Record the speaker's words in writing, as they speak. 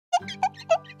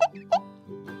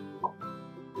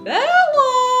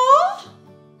Bella!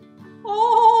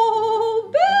 Oh,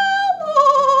 Bella!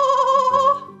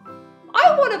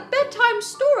 I want a bedtime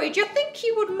story. Do you think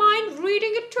you would mind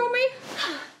reading it to me?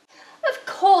 Of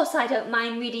course I don't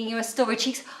mind reading you a story,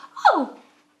 Cheeks. Oh,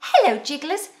 hello,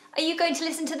 Jigglers. Are you going to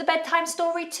listen to the bedtime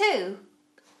story too?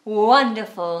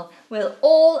 Wonderful. We'll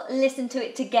all listen to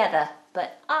it together,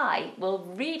 but I will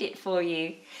read it for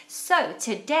you. So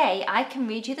today I can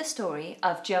read you the story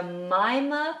of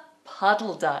Jemima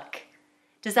Puddle-Duck.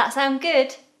 Does that sound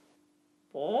good?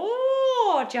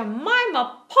 Oh,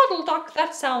 Jemima Puddle-Duck.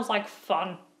 That sounds like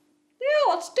fun.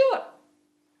 Yeah, let's do it.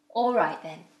 All right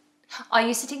then. Are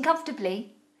you sitting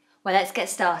comfortably? Well, let's get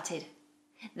started.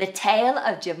 The Tale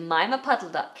of Jemima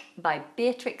Puddle-Duck by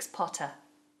Beatrix Potter.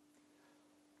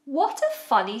 What a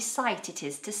funny sight it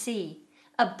is to see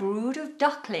a brood of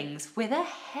ducklings with a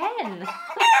hen.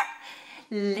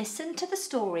 Listen to the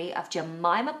story of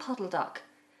Jemima Puddle-Duck,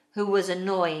 who was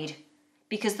annoyed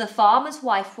because the farmer's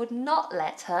wife would not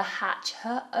let her hatch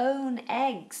her own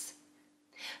eggs.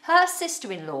 Her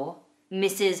sister-in-law,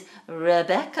 Mrs.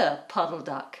 Rebecca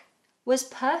Puddle-Duck, was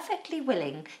perfectly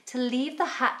willing to leave the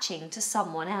hatching to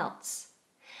someone else.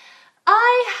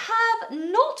 I have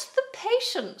not the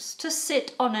patience to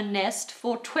sit on a nest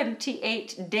for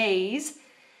 28 days,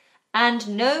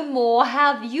 and no more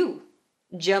have you,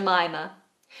 Jemima.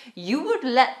 You would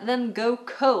let them go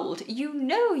cold, you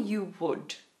know you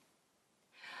would.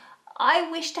 I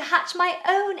wish to hatch my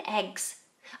own eggs.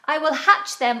 I will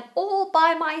hatch them all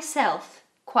by myself,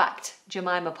 quacked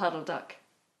Jemima Puddle-Duck.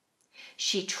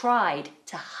 She tried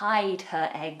to hide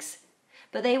her eggs,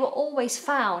 but they were always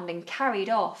found and carried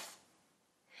off.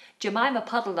 Jemima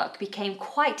Puddle-Duck became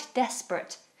quite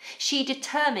desperate. She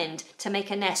determined to make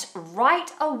a nest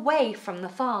right away from the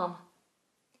farm.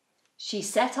 She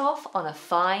set off on a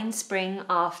fine spring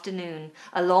afternoon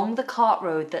along the cart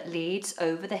road that leads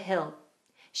over the hill.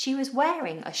 She was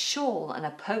wearing a shawl and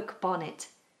a poke bonnet.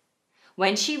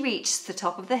 When she reached the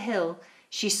top of the hill,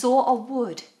 she saw a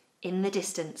wood in the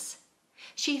distance.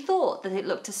 She thought that it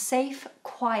looked a safe,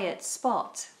 quiet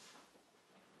spot.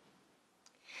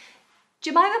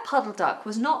 Jemima Puddle-Duck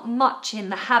was not much in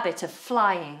the habit of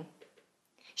flying.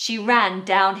 She ran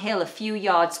downhill a few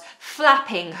yards,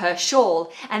 flapping her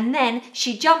shawl, and then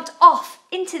she jumped off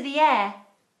into the air.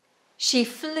 She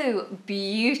flew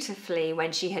beautifully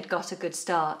when she had got a good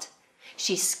start.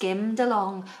 She skimmed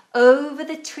along over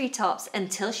the treetops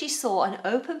until she saw an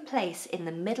open place in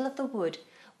the middle of the wood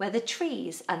where the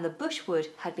trees and the bushwood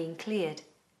had been cleared.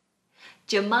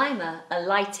 Jemima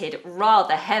alighted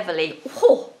rather heavily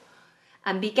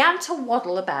and began to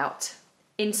waddle about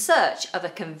in search of a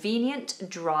convenient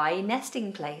dry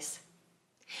nesting place.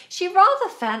 She rather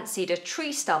fancied a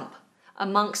tree stump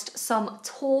amongst some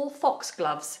tall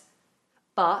foxgloves,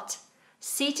 but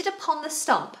seated upon the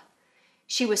stump,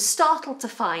 she was startled to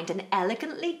find an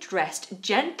elegantly dressed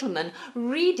gentleman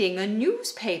reading a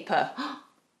newspaper.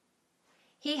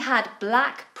 He had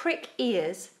black prick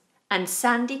ears and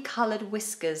sandy-coloured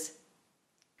whiskers.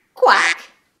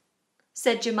 "Quack!"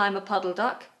 said Jemima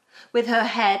Puddle-Duck, with her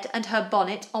head and her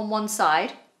bonnet on one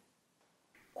side.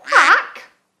 "Quack!"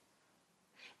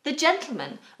 The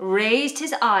gentleman raised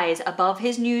his eyes above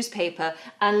his newspaper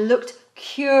and looked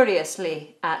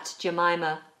curiously at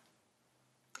Jemima.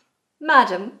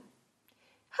 "Madam,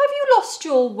 have you lost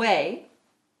your way?"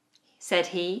 said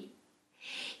he.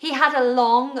 He had a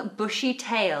long, bushy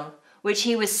tail, which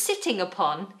he was sitting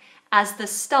upon as the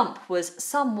stump was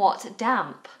somewhat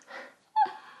damp.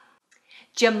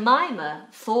 Jemima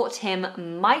thought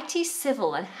him mighty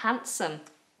civil and handsome.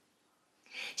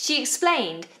 She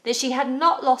explained that she had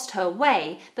not lost her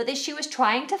way, but that she was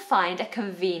trying to find a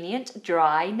convenient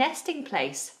dry nesting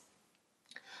place.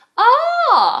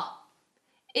 "Ah!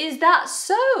 Is that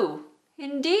so?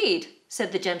 Indeed,"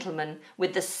 said the gentleman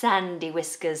with the sandy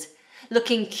whiskers,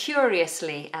 looking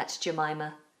curiously at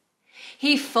Jemima.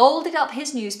 He folded up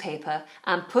his newspaper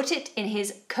and put it in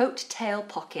his coat-tail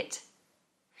pocket.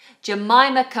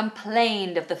 Jemima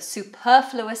complained of the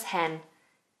superfluous hen.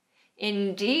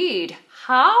 "Indeed,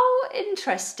 how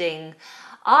interesting!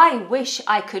 I wish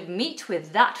I could meet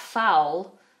with that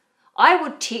fowl. I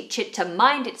would teach it to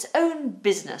mind its own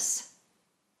business.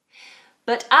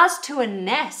 But as to a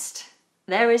nest,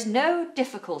 there is no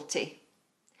difficulty.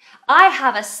 I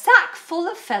have a sack full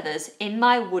of feathers in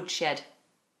my woodshed.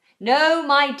 No,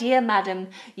 my dear madam,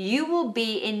 you will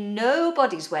be in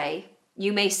nobody's way.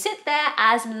 You may sit there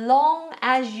as long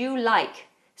as you like,"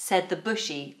 said the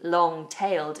bushy,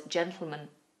 long-tailed gentleman.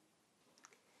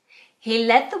 He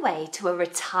led the way to a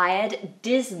retired,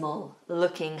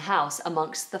 dismal-looking house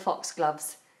amongst the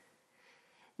foxgloves.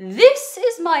 "This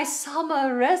is my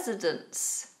summer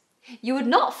residence. You would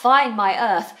not find my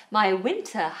earth, my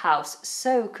winter house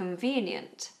so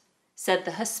convenient," said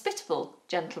the hospitable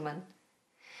gentleman.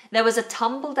 There was a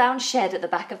tumble-down shed at the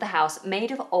back of the house made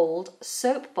of old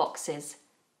soap boxes.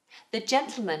 The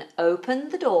gentleman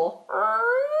opened the door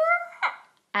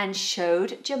and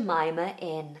showed Jemima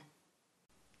in.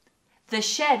 The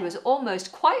shed was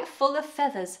almost quite full of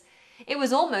feathers. It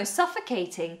was almost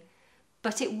suffocating,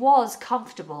 but it was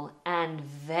comfortable and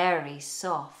very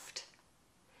soft.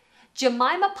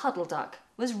 Jemima Puddle-Duck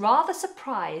was rather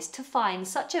surprised to find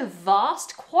such a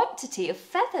vast quantity of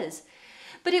feathers,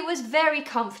 but it was very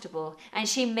comfortable and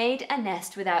she made a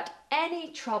nest without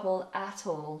any trouble at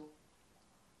all.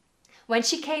 When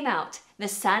she came out, the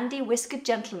sandy-whiskered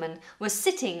gentleman was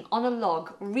sitting on a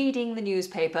log reading the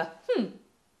newspaper.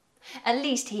 At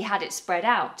least he had it spread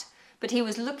out, but he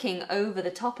was looking over the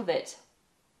top of it.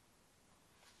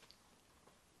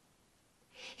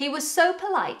 He was so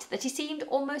polite that he seemed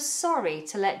almost sorry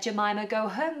to let Jemima go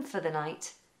home for the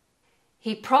night.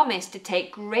 He promised to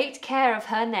take great care of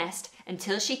her nest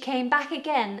until she came back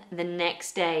again the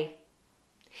next day.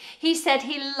 He said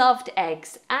he loved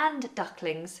eggs and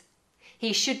ducklings.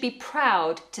 He should be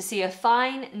proud to see a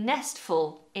fine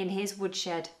nestful in his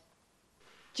woodshed.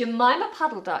 Jemima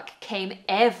Puddle-Duck came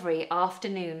every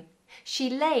afternoon. She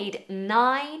laid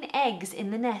 9 eggs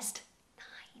in the nest.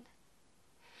 9.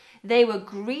 They were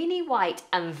greeny white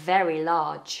and very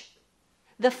large.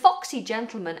 The foxy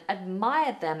gentleman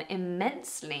admired them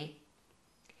immensely.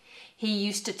 He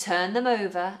used to turn them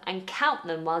over and count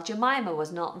them while Jemima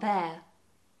was not there.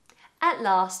 At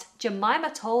last, Jemima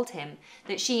told him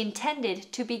that she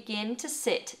intended to begin to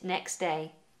sit next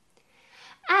day.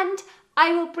 "And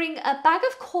I will bring a bag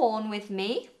of corn with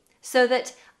me, so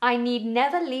that I need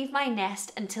never leave my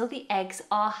nest until the eggs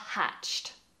are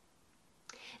hatched.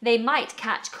 They might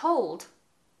catch cold,"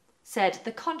 said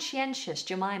the conscientious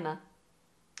Jemima.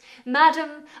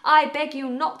 "Madam, I beg you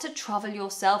not to trouble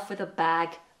yourself with a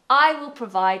bag. I will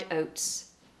provide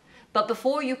oats. But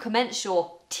before you commence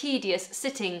your tedious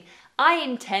sitting, I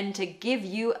intend to give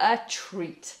you a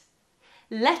treat.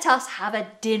 Let us have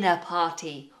a dinner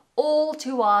party, all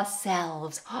to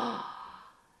ourselves.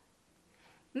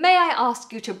 May I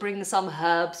ask you to bring some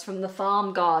herbs from the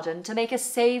farm garden to make a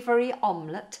savoury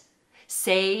omelette?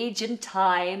 Sage and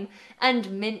thyme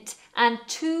and mint and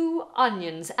 2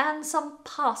 onions and some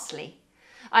parsley.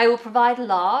 I will provide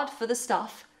lard for the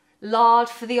stuff, lard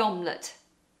for the omelette,"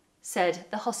 said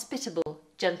the hospitable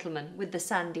gentleman with the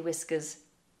sandy whiskers.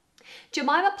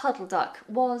 Jemima Puddle-Duck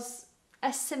was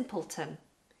a simpleton.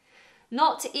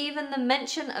 Not even the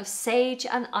mention of sage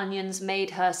and onions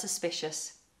made her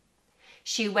suspicious.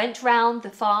 She went round the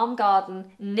farm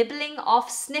garden nibbling off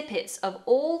snippets of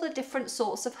all the different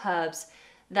sorts of herbs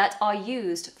that are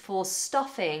used for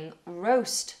stuffing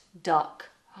roast duck.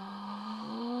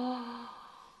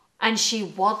 And she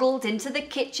waddled into the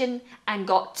kitchen and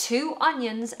got 2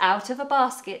 onions out of a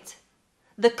basket.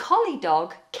 The collie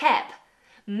dog, Kep,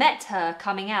 met her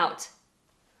coming out.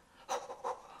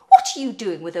 "What are you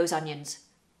doing with those onions?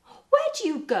 Where do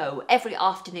you go every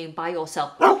afternoon by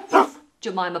yourself,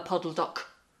 Jemima Puddle-Duck?"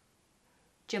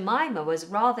 Jemima was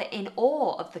rather in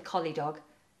awe of the collie dog.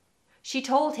 She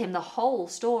told him the whole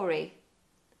story.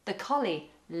 The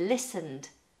collie listened.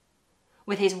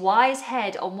 With his wise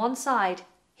head on one side,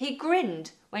 he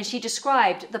grinned when she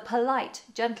described the polite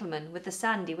gentleman with the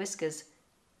sandy whiskers.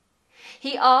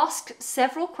 He asked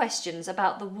several questions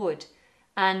about the wood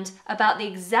and about the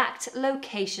exact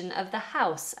location of the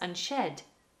house and shed.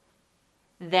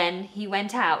 Then he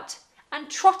went out and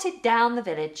trotted down the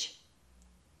village.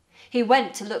 He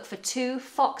went to look for 2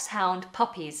 foxhound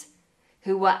puppies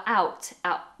who were out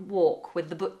at walk with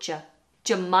the butcher.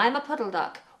 Jemima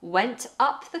Puddle-Duck went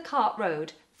up the cart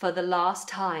road for the last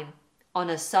time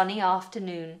on a sunny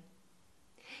afternoon.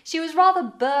 She was rather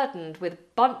burdened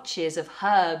with bunches of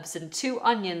herbs and 2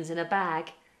 onions in a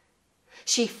bag.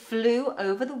 She flew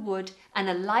over the wood and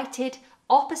alighted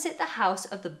opposite the house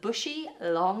of the bushy,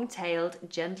 long-tailed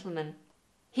gentleman.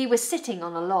 He was sitting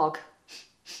on a log.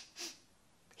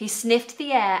 He sniffed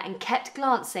the air and kept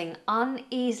glancing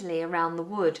uneasily around the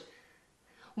wood.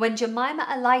 When Jemima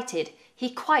alighted,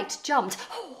 he quite jumped.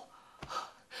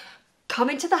 "Come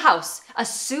into the house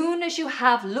as soon as you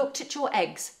have looked at your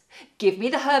eggs. Give me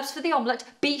the herbs for the omelette.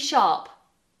 Be sharp."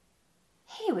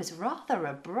 He was rather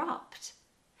abrupt.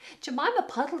 Jemima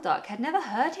Puddle-Duck had never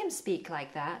heard him speak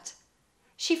like that.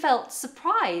 She felt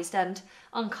surprised and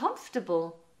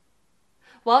uncomfortable.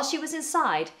 While she was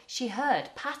inside, she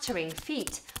heard pattering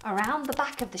feet around the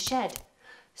back of the shed.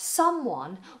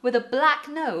 Someone with a black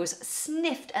nose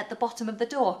sniffed at the bottom of the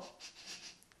door.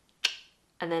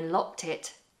 and then locked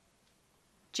it.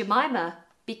 Jemima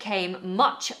became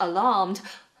much alarmed.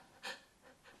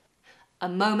 A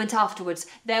moment afterwards,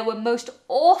 there were most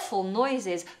awful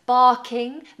noises,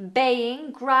 barking,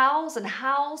 baying, growls and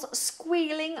howls,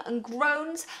 squealing and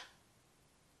groans,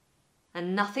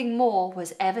 and nothing more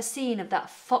was ever seen of that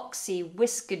foxy,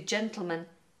 whiskered gentleman.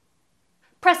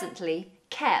 Presently,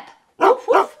 Kep, woof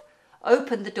woof,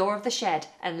 opened the door of the shed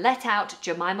and let out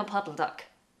Jemima Puddle-Duck.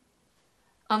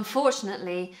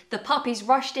 Unfortunately, the puppies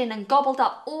rushed in and gobbled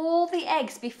up all the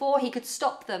eggs before he could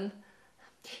stop them.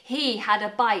 He had a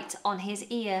bite on his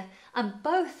ear, and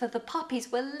both of the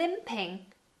puppies were limping.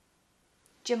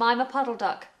 Jemima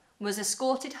Puddle-Duck was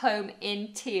escorted home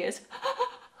in tears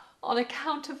on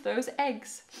account of those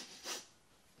eggs.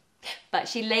 But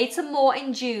she laid some more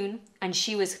in June, and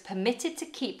she was permitted to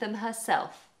keep them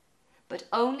herself, but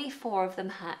only 4 of them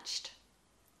hatched.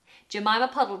 Jemima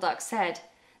Puddle-Duck said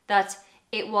that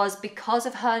it was because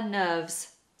of her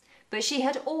nerves, but she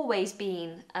had always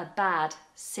been a bad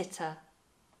sitter.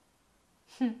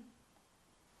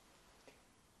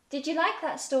 Did you like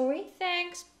that story?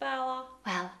 Thanks, Bella.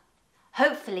 Well,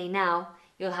 hopefully now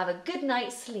you'll have a good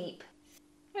night's sleep.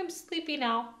 I'm sleepy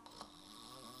now.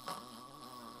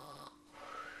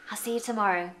 I'll see you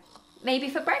tomorrow, maybe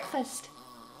for breakfast.